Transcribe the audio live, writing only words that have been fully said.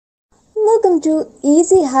Welcome to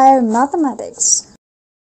Easy Higher Mathematics.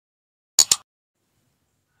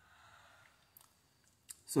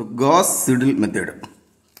 So Gauss Seidel method.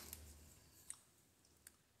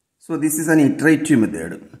 So this is an iterative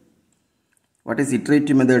method. What is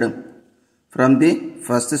iterative method? From the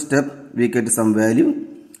first step we get some value.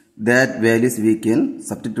 That values we can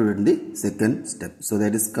substitute in the second step. So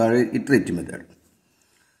that is called iterative method.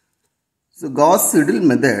 So Gauss Seidel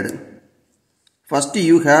method. First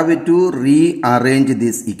you have to rearrange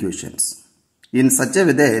these equations in such a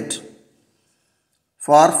way that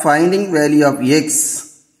for finding value of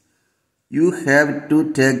x, you have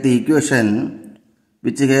to take the equation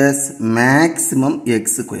which has maximum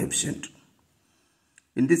x coefficient.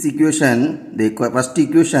 In this equation, the first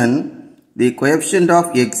equation, the coefficient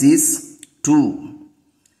of x is 2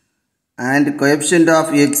 and coefficient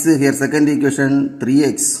of x here second equation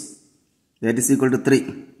 3x, that is equal to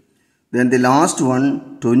 3. Then the last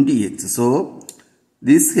one 20x. So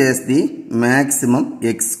this has the maximum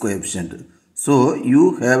x coefficient. So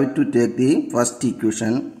you have to take the first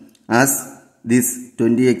equation as this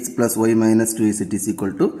 20x plus y minus 2z is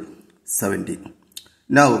equal to 17.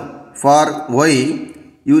 Now for y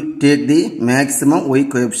you take the maximum y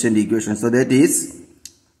coefficient equation. So that is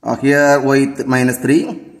here y minus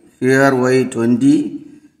 3, here y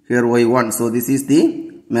 20, here y 1. So this is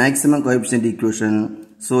the maximum coefficient equation.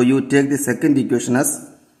 So you take the second equation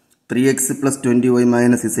as 3x plus 20y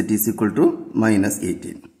minus z is equal to minus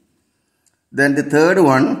 18. Then the third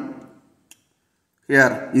one,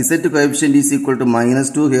 here z coefficient is equal to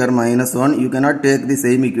minus 2, here minus 1. You cannot take the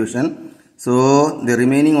same equation. So the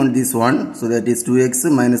remaining on this one, so that is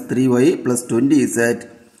 2x minus 3y plus 20 is that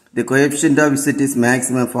the coefficient of z is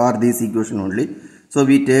maximum for this equation only. So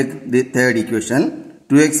we take the third equation,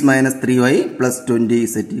 2x minus 3y plus 20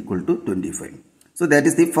 is equal to 25. So that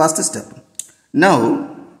is the first step.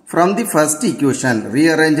 Now from the first equation,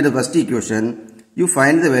 rearrange the first equation, you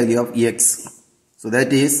find the value of x. So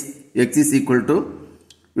that is x is equal to,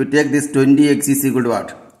 you take this 20x is equal to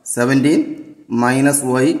what? 17 minus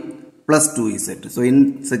y plus 2z. So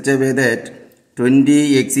in such a way that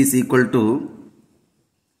 20x is equal to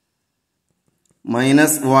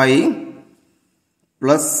minus y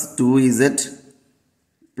plus 2z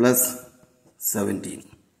plus 17.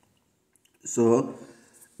 So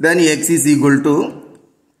then x is equal to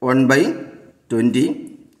 1 by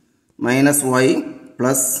 20 minus y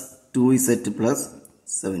plus 2z plus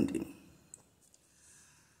 17.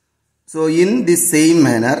 So in this same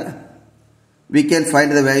manner we can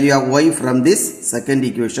find the value of y from this second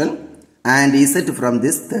equation and z from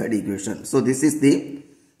this third equation. So this is the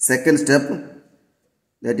second step,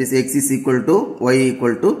 that is x is equal to y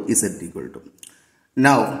equal to z equal to.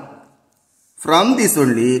 Now from this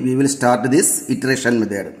only we will start this iteration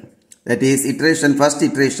method. That is iteration, first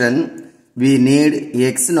iteration we need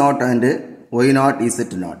x naught and y naught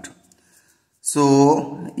z naught.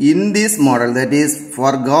 So in this model, that is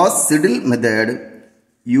for Gauss Seidel method,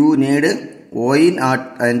 you need y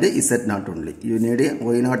naught and z naught only. You need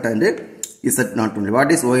y naught and z naught only.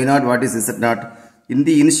 What is y naught? What is z naught? In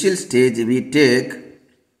the initial stage we take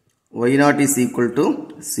y naught is equal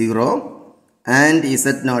to 0 and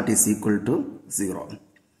z naught is equal to 0.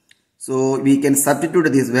 So we can substitute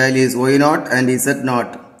these values y naught and z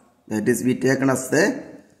naught, that is we taken as the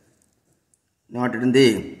not in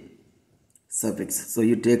the suffix. So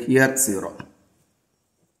you take here 0.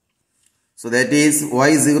 So that is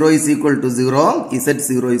y0 is equal to 0,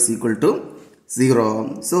 z0 is equal to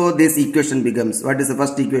 0. So this equation becomes, what is the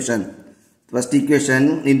first equation? First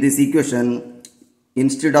equation, in this equation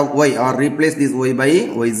instead of y, or replace this y by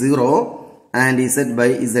y0 and z by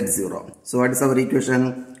z0. So what is our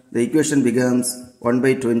equation? The equation becomes 1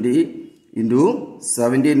 by 20 into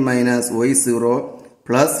 17 minus y0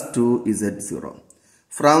 plus 2z0.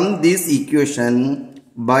 From this equation,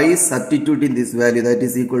 by substituting this value, that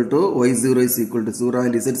is equal to y0 is equal to 0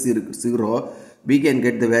 and z0, we can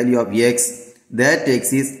get the value of x. That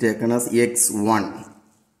x is taken as x1.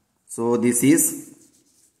 So this is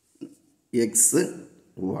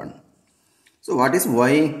x1. So what is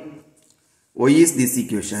y? Y is this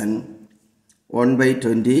equation 1 by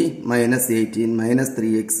 20 minus 18 minus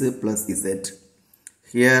 3x plus z.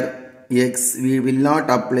 Here x, we will not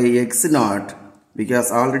apply x naught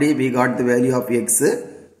because already we got the value of x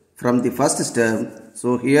from the first step.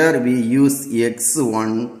 So here we use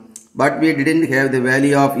x1, but we didn't have the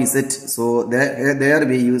value of z. So there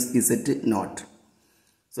we use z naught.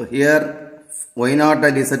 So here y naught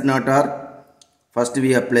and z naught are first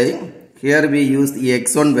we apply. Here we use the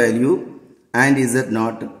x1 value and z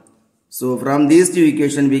naught. So from these two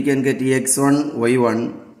equations we can get x1,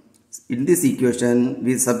 y1 In this equation,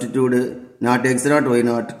 we substitute not x0,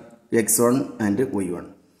 y0, x1 and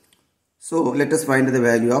y1. So let us find the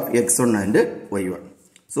value of x1 and y1.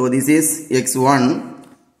 So this is x1,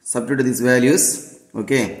 substitute these values.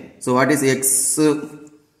 Okay. So what is x?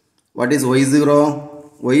 What is y0?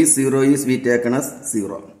 Y0 is we taken as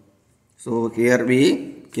 0. So here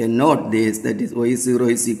we can note this, that is y0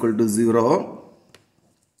 is equal to 0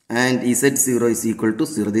 and z0 is equal to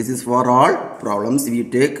 0. This is for all problems. We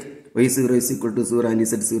take y0 is equal to 0 and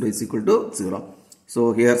z0 is equal to 0.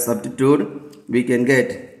 So here substitute, we can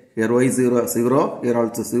get here y0 0, here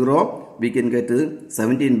also 0. We can get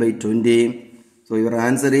 17 by 20. So your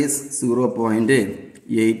answer is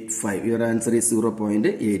 0.85. Your answer is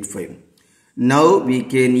 0.85. Now we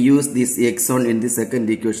can use this x1 in the second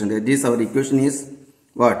equation. That is, our equation is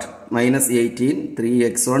what? Minus 18,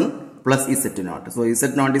 3x1 plus z0. So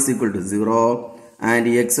z0 is equal to 0 and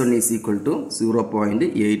x1 is equal to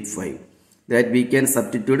 0.85. That we can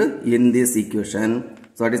substitute in this equation.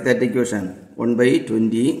 So what is that equation? 1 by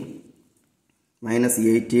 20 minus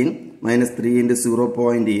 18 minus 3 into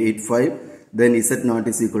 0.85. Then z0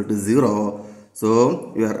 is equal to 0.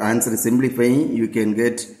 So your answer is simplifying. You can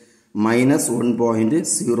get minus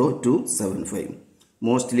 1.0275.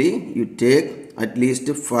 Mostly you take at least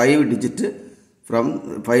 5 digit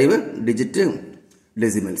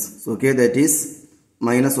decimals. So, okay, that is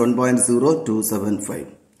minus 1.0275.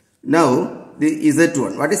 Now the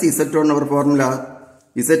Z1. What is Z1? Our formula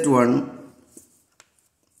Z1.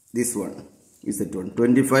 This one Z1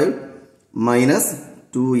 25 minus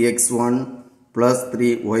 2x1 plus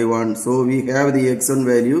 3y1. So we have the x1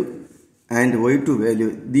 value and y2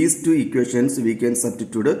 value. These two equations we can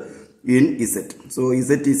substitute in z. So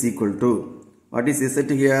z is equal to, what is z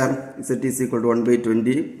here? Z is equal to 1 by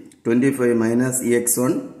 20, 25 minus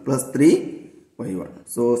x1 plus 3y1.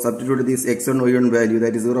 So substitute this x1 y1 value,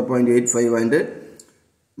 that is 0.85 and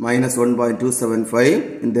minus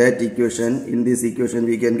 1.275 in that equation. In this equation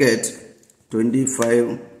we can get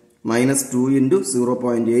 25 minus 2 into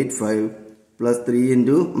 0.85 plus 3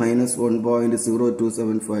 into minus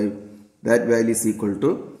 1.0275. That value is equal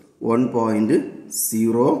to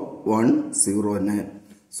 1.0109.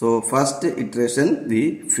 So first iteration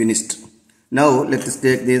we finished. Now let us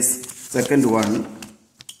take this second one.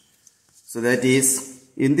 So that is,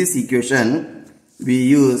 in this equation we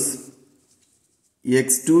use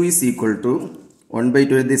x2 is equal to 1 by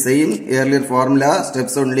 2, the same earlier formula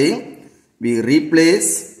steps only. We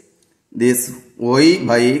replace this y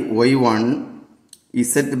by y1,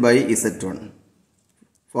 z by z1.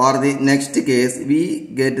 For the next case, we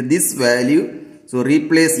get this value. So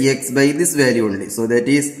replace x by this value only. So that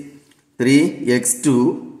is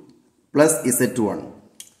 3x2 plus z1.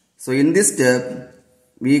 So in this step,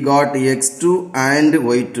 we got x2 and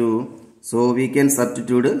y2. So we can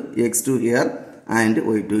substitute x2 here and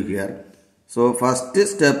y2 here. So first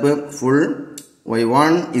step full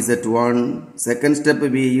y1 z1. Second step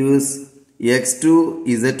we use x2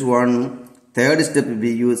 z1. Third step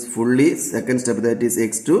we use fully second step, that is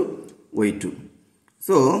x2 y2.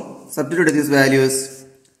 So substitute these values,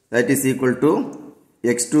 that is equal to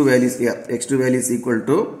x2 values here. x2 value is equal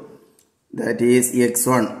to, that is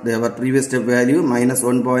x1, our previous step value minus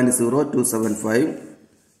 1.0275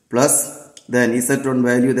 plus then z1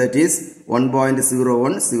 value, that is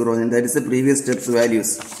 1.0109. That is the previous steps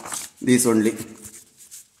values. These only.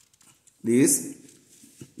 These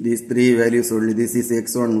three values only. This is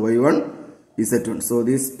x1, y1, z1. So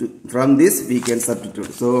this from this we can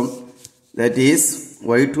substitute. So that is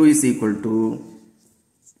y2 is equal to,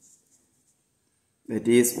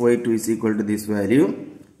 this value.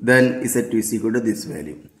 Then z2 is equal to this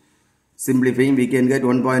value. Simplifying, we can get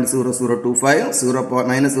 1.0025,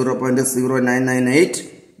 minus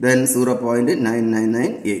 0.0998, then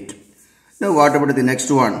 0.9998. Now what about the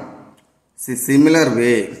next one? See, similar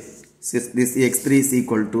way, this x3 is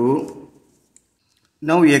equal to,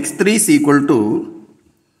 now x3 is equal to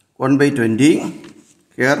 1 by 20,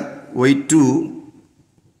 here y2,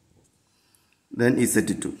 then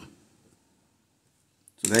z2.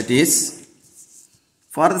 So that is,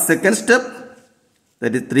 for the second step,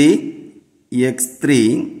 that is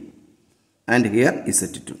 3x3 and here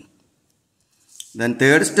z2. Then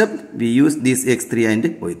third step, we use this x3 and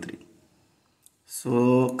y3.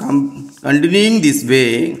 So continuing this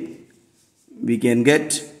way, we can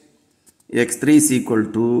get x3 is equal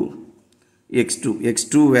to x2.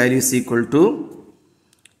 x2 value is equal to,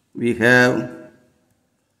 we have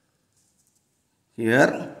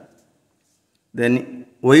here, then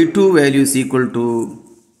y2 value is equal to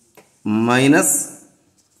minus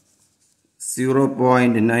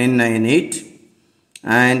 0.998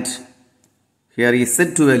 and Here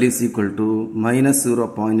Z2 value is equal to minus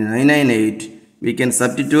 0.998. We can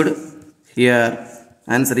substitute here.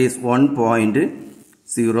 Answer is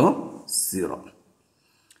 1.00.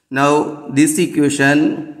 Now this equation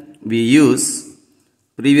we use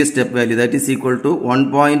previous step value, that is equal to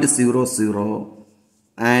 1.00,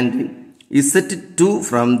 and Z2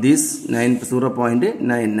 from this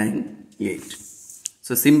 0.998.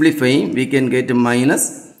 So simplifying, we can get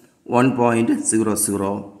minus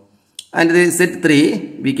 1.00. And the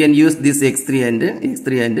Z3, we can use this X3 and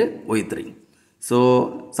Y3.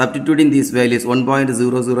 So substituting these values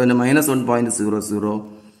 1.00 and minus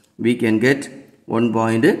 1.00, we can get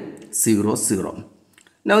 1.00.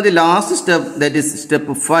 Now the last step, that is step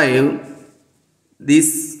 5,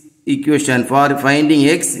 this equation for finding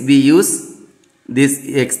X, we use this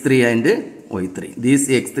X3 and Y3. This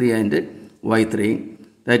X3 and Y3,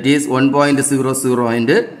 that is 1.00 and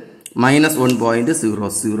minus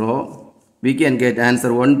 1.00. We can get answer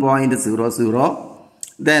 1.00.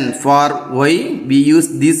 Then for Y, we use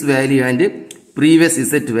this value and previous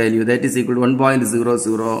Z value, that is equal to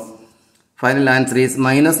 1.00. Final answer is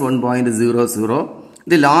minus 1.00.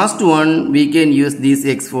 The last one, we can use this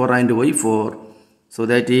X4 and Y4. So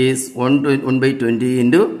that is 1 by 20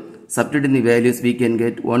 into substituting the values, we can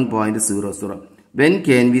get 1.00. When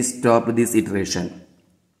can we stop this iteration?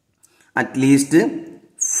 At least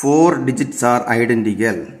 4 digits are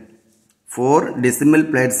identical. 4 decimal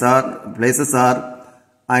places are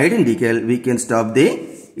identical. We can stop the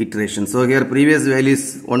iteration. So here previous value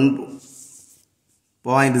is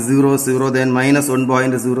 1.00, then minus 1.00,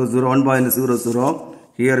 1.00.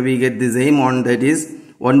 Here we get the same one, that is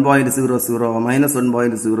 1.00, minus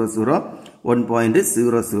 1.00,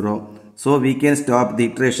 1.00. So we can stop the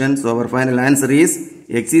iteration. So our final answer is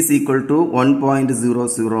X is equal to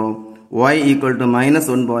 1.00, Y equal to minus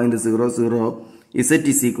 1.00, Z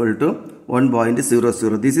is equal to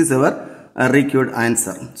 1.00. This is our required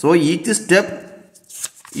answer. So each step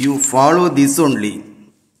you follow this only,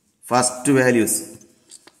 first values.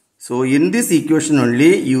 So in this equation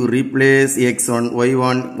only you replace X1,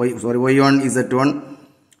 Y1, Y1 Z1,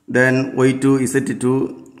 then Y2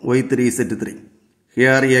 Z2, Y3 Z3.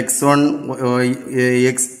 Here X1,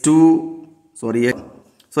 X2,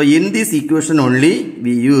 So in this equation only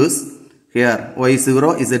we use here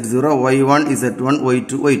Y0, Z0, Y1, Z1, Y2,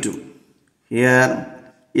 Y2. Here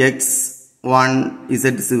X1,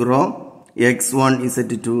 Z0, X1,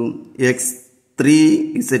 Z2,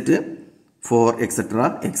 X3, Z4,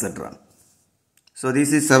 etc., etc. So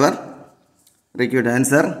this is our required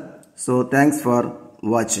answer. So thanks for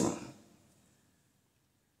watching.